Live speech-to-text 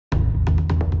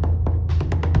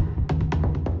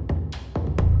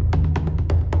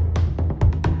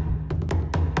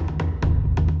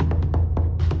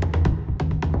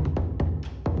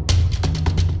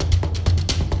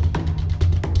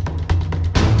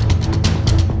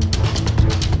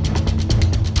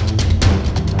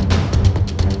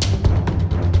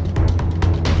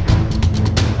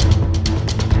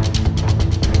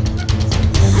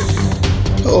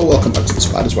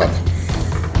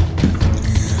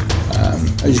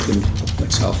As you can probably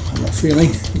tell, I'm not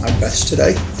feeling my best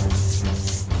today,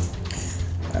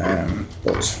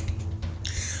 but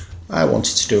I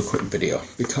wanted to do a quick video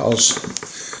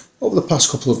because over the past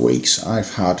couple of weeks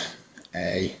I've had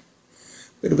a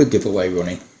bit of a giveaway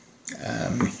running.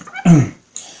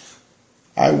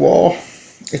 I wore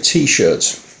a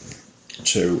t-shirt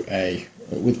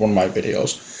with one of my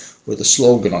videos with a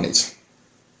slogan on it,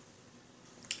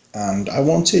 and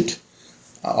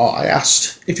I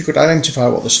asked if you could identify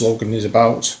what the slogan is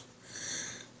about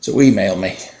to email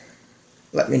me,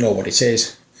 let me know what it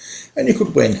is, and you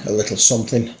could win a little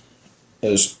something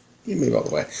as you move out of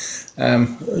the way.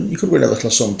 You could win a little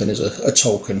something as a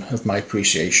token of my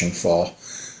appreciation for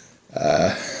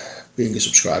being a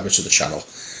subscriber to the channel.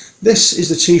 This is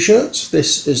the t-shirt,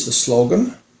 this is the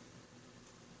slogan.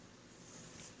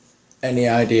 Any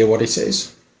idea what it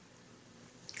is?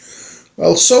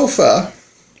 Well, so far,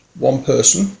 one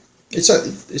person,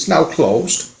 it's now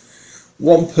closed,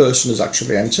 one person has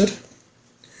actually entered,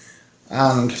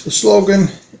 and the slogan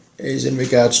is in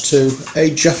regards to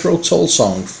a Jethro Tull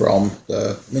song from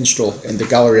the Minstrel in the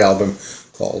Gallery album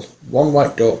called One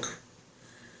White Duck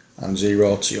and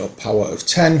 0 to your power of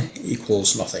 10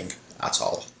 equals nothing at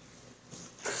all.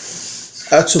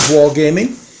 Art of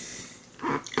Wargaming,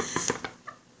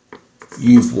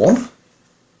 you've won.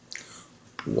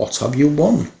 What have you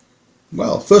won?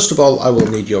 Well, first of all, I will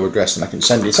need your address and I can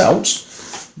send it out,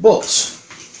 but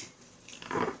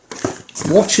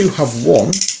what you have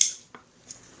won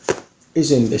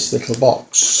is in this little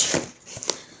box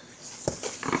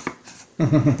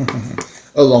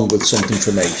along with something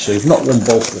for me. So you've not won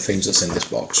both of the things that's in this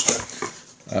box.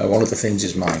 One of the things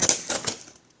is mine,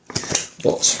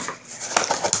 but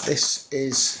this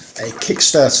is a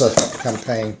Kickstarter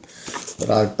campaign that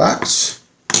I've backed.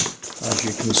 As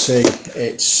you can see,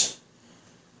 it's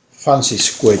Fancy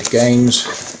Squid Games.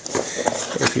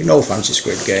 If you know Fancy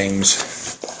Squid Games,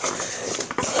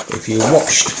 if you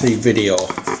watched the video,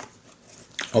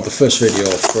 or the first video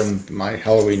from my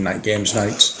Halloween night games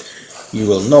night, you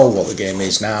will know what the game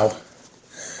is now.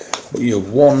 But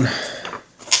you've won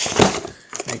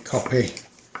a copy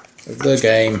of the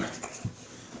game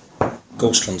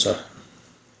Ghost Hunter.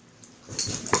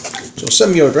 So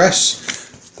send me your address.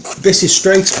 This is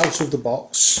straight out of the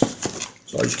box,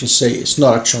 so as you can see it's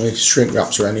not actually shrink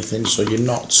wrapped or anything, so you're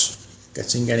not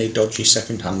getting any dodgy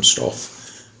second-hand stuff.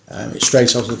 It's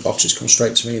straight out of the box, it's come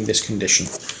straight to me in this condition,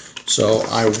 so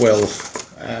I will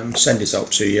send it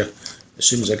out to you as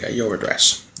soon as I get your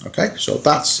address. Okay, so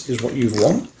that is what you've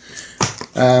won.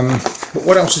 But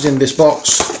what else is in this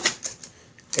box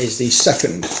is the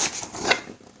second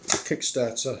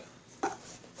Kickstarter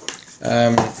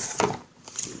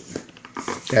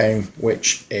game,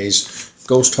 which is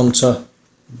Ghost Hunter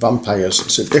Vampires.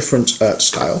 It's a different art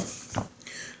style,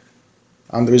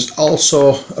 and there is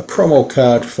also a promo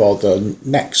card for the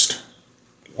next,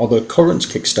 or the current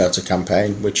Kickstarter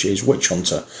campaign, which is Witch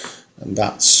Hunter, and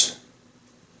that's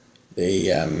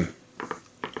the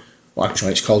well,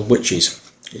 actually it's called Witches.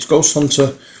 It's Ghost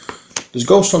Hunter. There's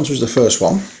Ghost Hunter is the first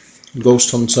one.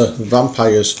 Ghost Hunter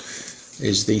Vampires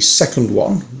is the second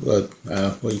one where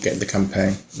you get the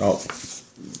campaign. Not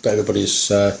everybody's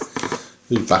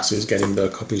who's backed is getting their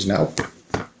copies now,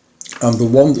 and the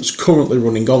one that's currently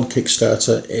running on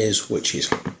Kickstarter is Witches.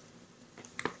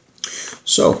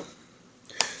 So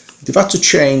they've had to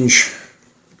change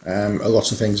a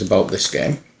lot of things about this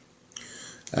game,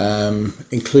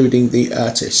 including the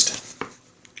artist,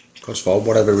 because for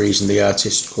whatever reason the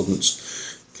artist couldn't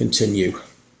continue.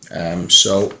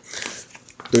 So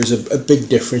there's a big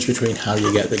difference between how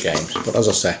you get the games, but as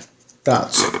I say,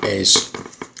 that is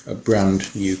a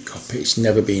brand new copy. It's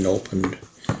never been opened,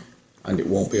 and it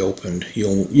won't be opened.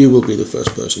 You will be the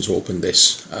first person to open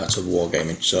this Art of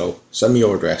Wargaming. So send me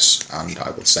your address and I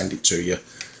will send it to you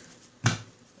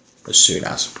as soon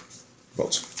as.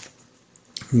 But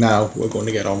now we're going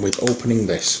to get on with opening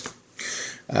this.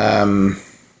 I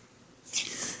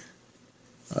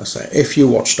say, if you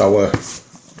watched our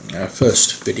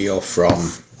first video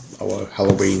from our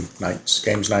Halloween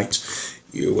games night,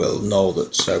 you will know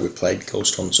that we played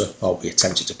Ghost Hunter, or we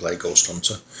attempted to play Ghost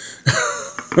Hunter.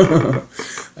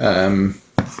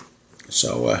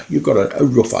 So you've got a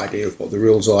rough idea of what the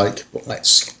rules are like, but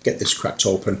let's get this cracked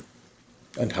open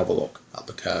and have a look at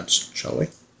the cards, shall we?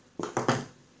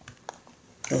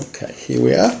 Okay, here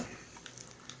we are.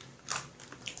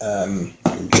 I'm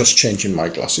just changing my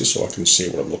glasses so I can see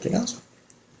what I'm looking at.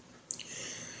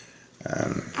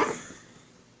 There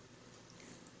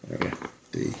we go.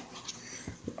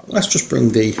 Let's just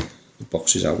bring the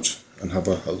boxes out and have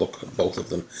a look at both of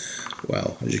them.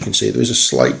 Well, as you can see, there is a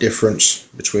slight difference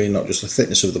between not just the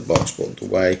thickness of the box but the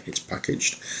way it's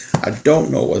packaged. I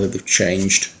don't know whether they've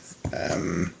changed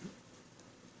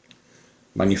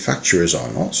manufacturers or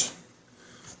not,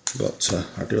 but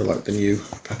I do like the new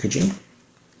packaging.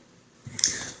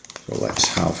 So let's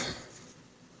have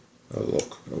a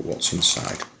look at what's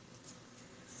inside.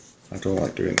 I don't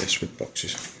like doing this with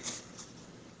boxes.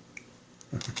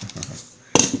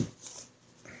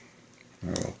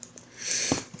 Oh.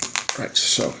 Right,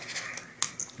 so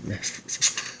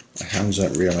my hands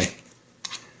aren't really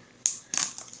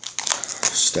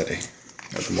steady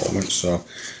at the moment, so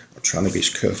I'm trying to be as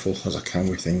careful as I can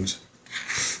with things.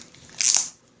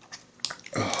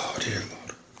 Oh dear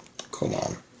Lord, come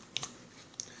on.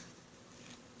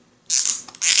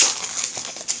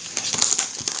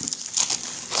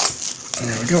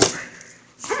 There we go.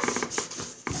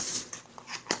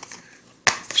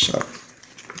 So,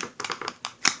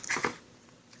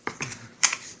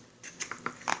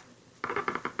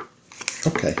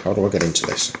 okay, how do I get into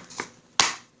this?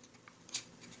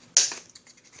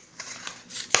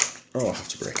 Oh, I have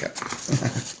to break it.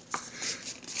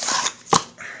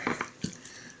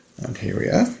 And here we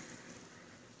are.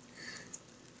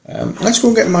 Let's go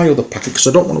and get my other packet because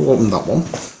I don't want to open that one.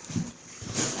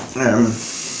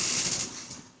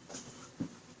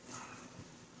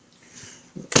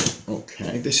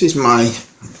 Okay, this is my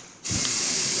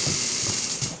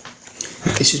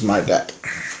deck.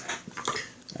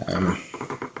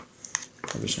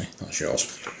 Obviously, that's yours.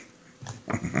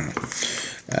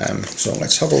 So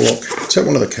let's have a look. Take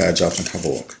one of the cards out and have a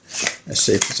look. Let's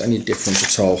see if there's any difference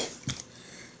at all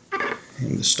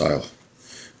in the style.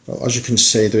 Well, as you can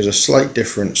see, there's a slight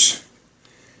difference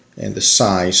in the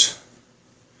size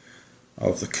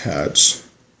of the cards.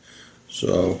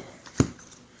 So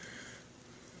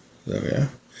there we are.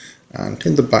 And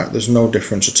in the back, there's no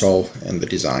difference at all in the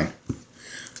design.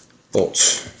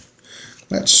 But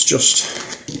let's just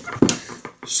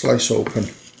slice open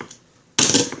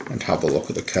and have a look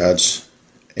at the cards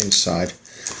inside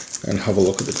and have a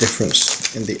look at the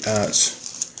difference in the art.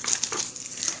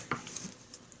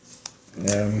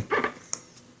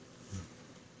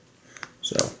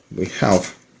 So we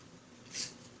have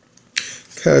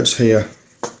cards here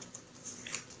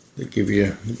that give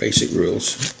you the basic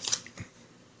rules.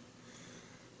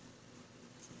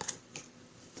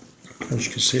 As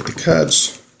you can see, the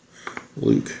cards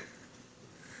look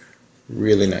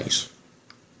really nice.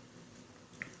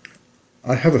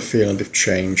 I have a feeling they've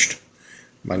changed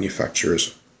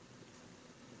manufacturers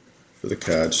for the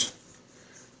cards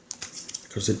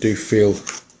because they do feel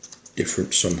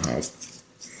different somehow.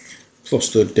 Plus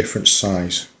the different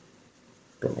size.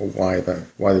 Don't know why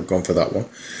they've gone for that one,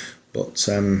 but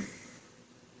there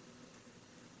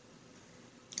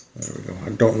we go. I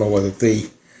don't know whether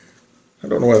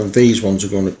these ones are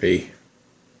going to be.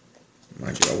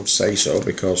 Mind you, I would say so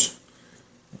because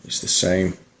it's the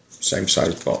same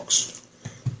size box.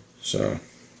 So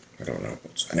I don't know.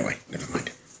 But anyway, never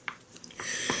mind.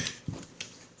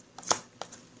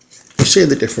 You see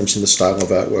the difference in the style of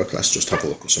artwork. Let's just have a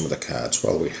look at some of the cards.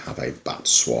 Well, we have a bat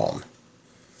swan.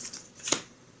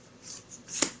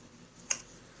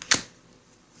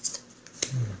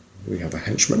 We have a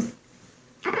henchman.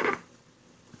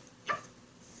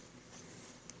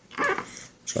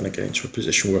 Trying to get into a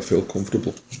position where I feel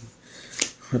comfortable.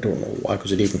 I don't know why,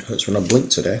 because it even hurts when I blink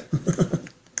today.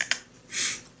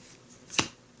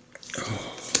 Oh.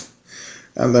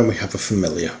 And then we have a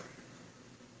familiar.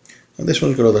 And this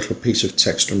one's got a little piece of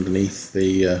text underneath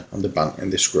the on the back in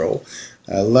the scroll.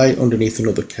 Lay underneath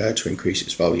another card to increase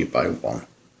its value by 1.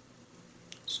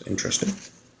 It's interesting.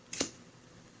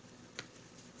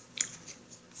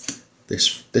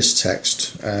 This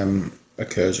text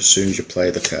occurs as soon as you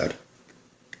play the card.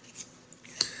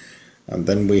 And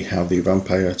then we have the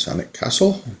Vampire at Alnwick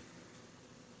Castle.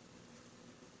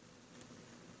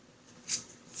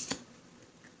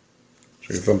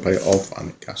 So Vampire of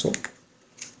Alnwick Castle.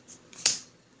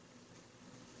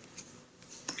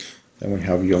 Then we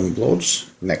have Young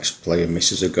Bloods. Next player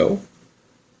misses a go.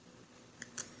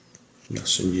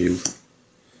 That's a new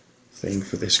thing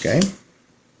for this game.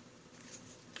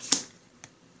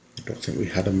 I don't think we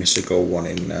had a miss a go one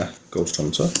in Ghost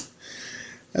Hunter.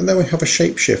 And then we have a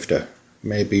Shapeshifter.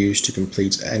 May be used to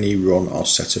complete any run or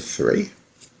set of 3.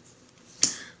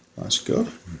 That's good.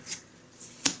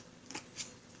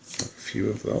 A few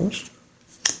of those.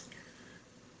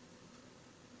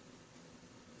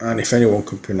 And if anyone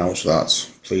can pronounce that,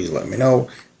 please let me know.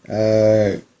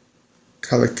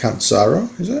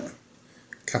 Calicanzaro, is it?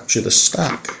 Capture the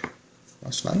stack.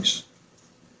 That's nice.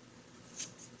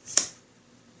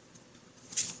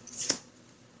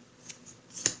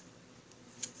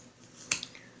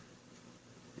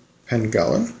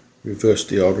 Pengallan, reverse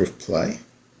the order of play.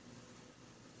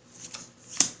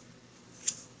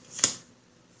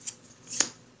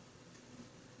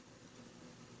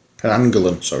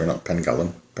 Penangallan, sorry, not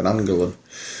Pengallan, Penangallan.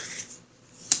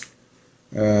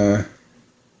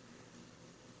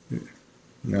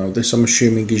 Now this I'm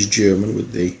assuming is German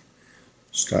with the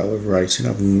style of writing.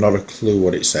 I've not a clue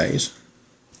what it says.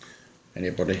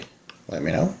 Anybody let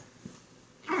me know.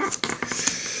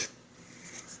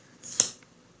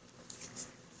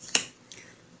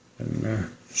 And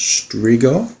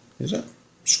Strigor, is it?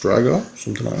 Strigor,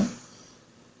 something like that.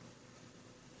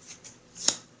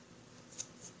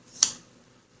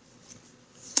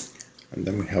 And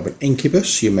then we have an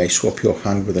Incubus. You may swap your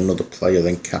hand with another player,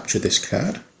 then capture this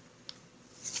card.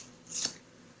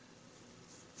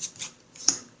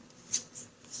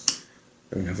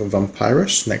 Then we have a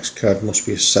Vampirus. Next card must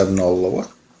be a 7 or lower.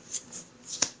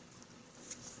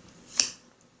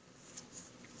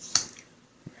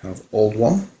 We have Old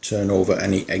One. Turn over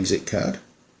any exit card.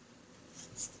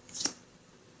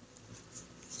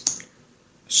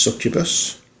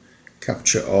 Succubus.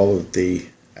 Capture all of the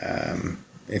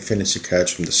Infinity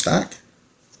cards from the stack.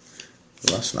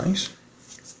 So that's nice.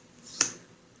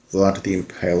 Vlad the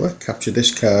Impaler. Capture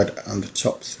this card and the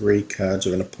top 3 cards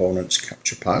of an opponent's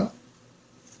capture pile.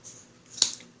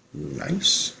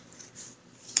 Nice.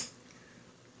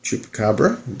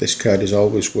 Chupacabra. This card is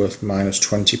always worth minus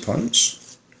 20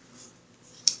 points.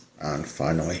 And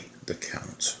finally, the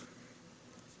Count.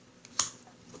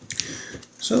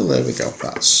 So there we go.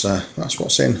 That's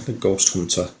what's in the Ghost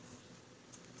Hunter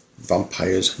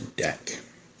Vampires deck.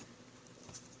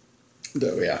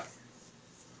 There we are.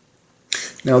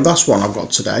 Now that's one I've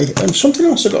got today. And something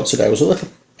else I got today was a little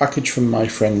package from my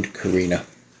friend Karina.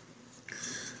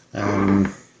 I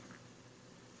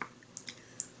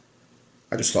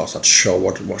just thought I'd show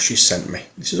what she sent me.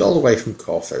 This is all the way from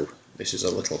Corfu. This is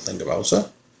a little thing about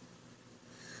her.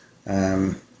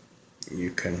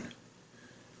 You can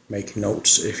make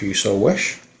notes if you so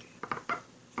wish.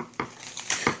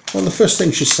 Well, the first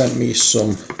thing she sent me is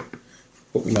some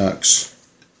bookmarks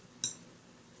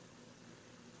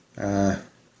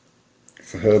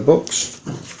for her books.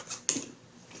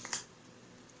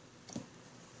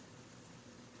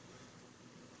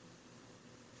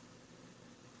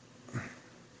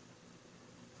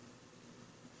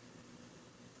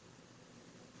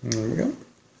 There we go.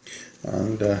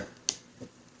 And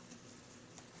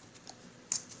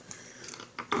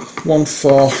one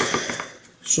for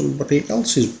somebody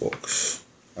else's books,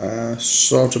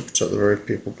 sort of protect the very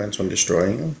people bent on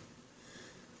destroying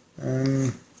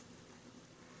them.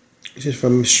 This is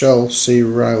from Michelle C.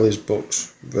 Riley's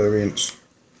books, variants.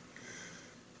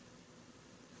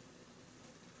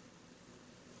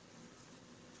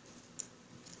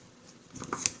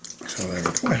 So there we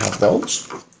go, I have those.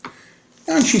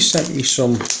 And she sent me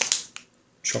some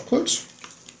chocolates.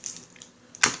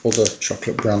 Other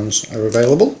chocolate brands are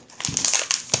available.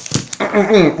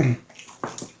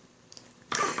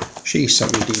 She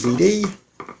sent me DVD.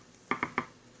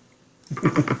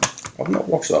 I've not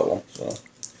watched that one, so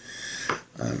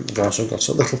I've also got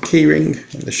a little keyring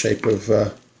in the shape of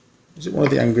is it one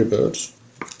of the Angry Birds?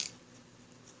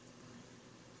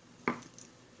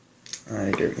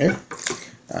 I don't know.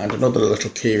 And another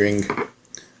little keyring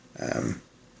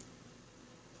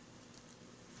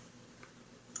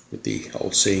with the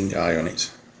all-seeing eye on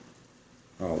it,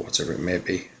 or whatever it may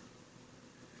be.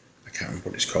 I can't remember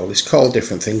what it's called. It's called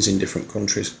different things in different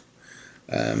countries.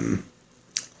 So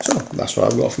that's what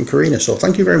I've got from Karina. So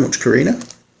thank you very much, Karina.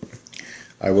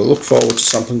 I will look forward to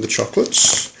sampling the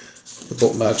chocolates. The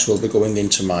bookmarks will be going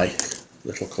into my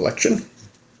little collection,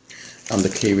 and the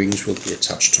keyrings will be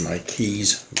attached to my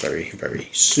keys very, very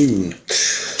soon.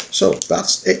 So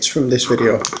that's it from this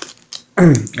video.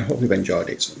 I hope you've enjoyed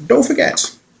it. Don't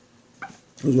forget,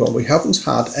 as well, we haven't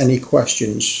had any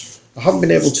questions. I haven't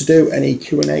been able to do any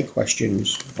Q&A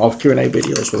questions or Q&A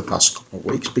videos for the past couple of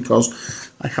weeks because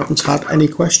I haven't had any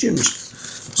questions.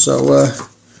 So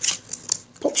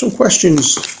pop some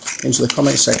questions into the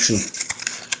comment section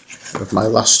of my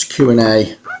last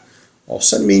Q&A, or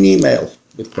send me an email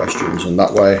with questions, and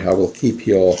that way I will keep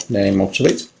your name out of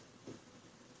it.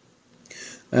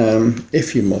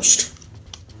 If you must.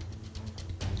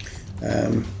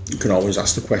 You can always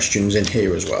ask the questions in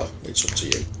here as well, it's up to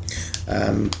you.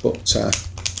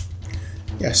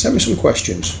 Yeah, send me some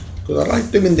questions, because I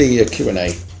like doing the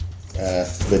Q&A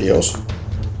videos.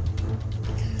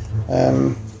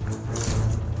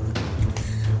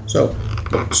 So,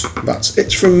 but that's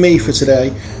it from me for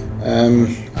today.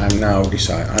 I'm now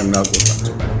going back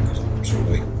to bed because I'm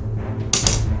absolutely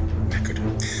knackered.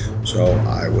 So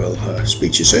I will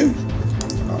speak to you soon.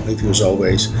 leave you as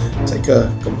always. Take care,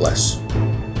 God bless,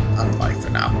 and bye for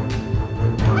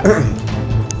now.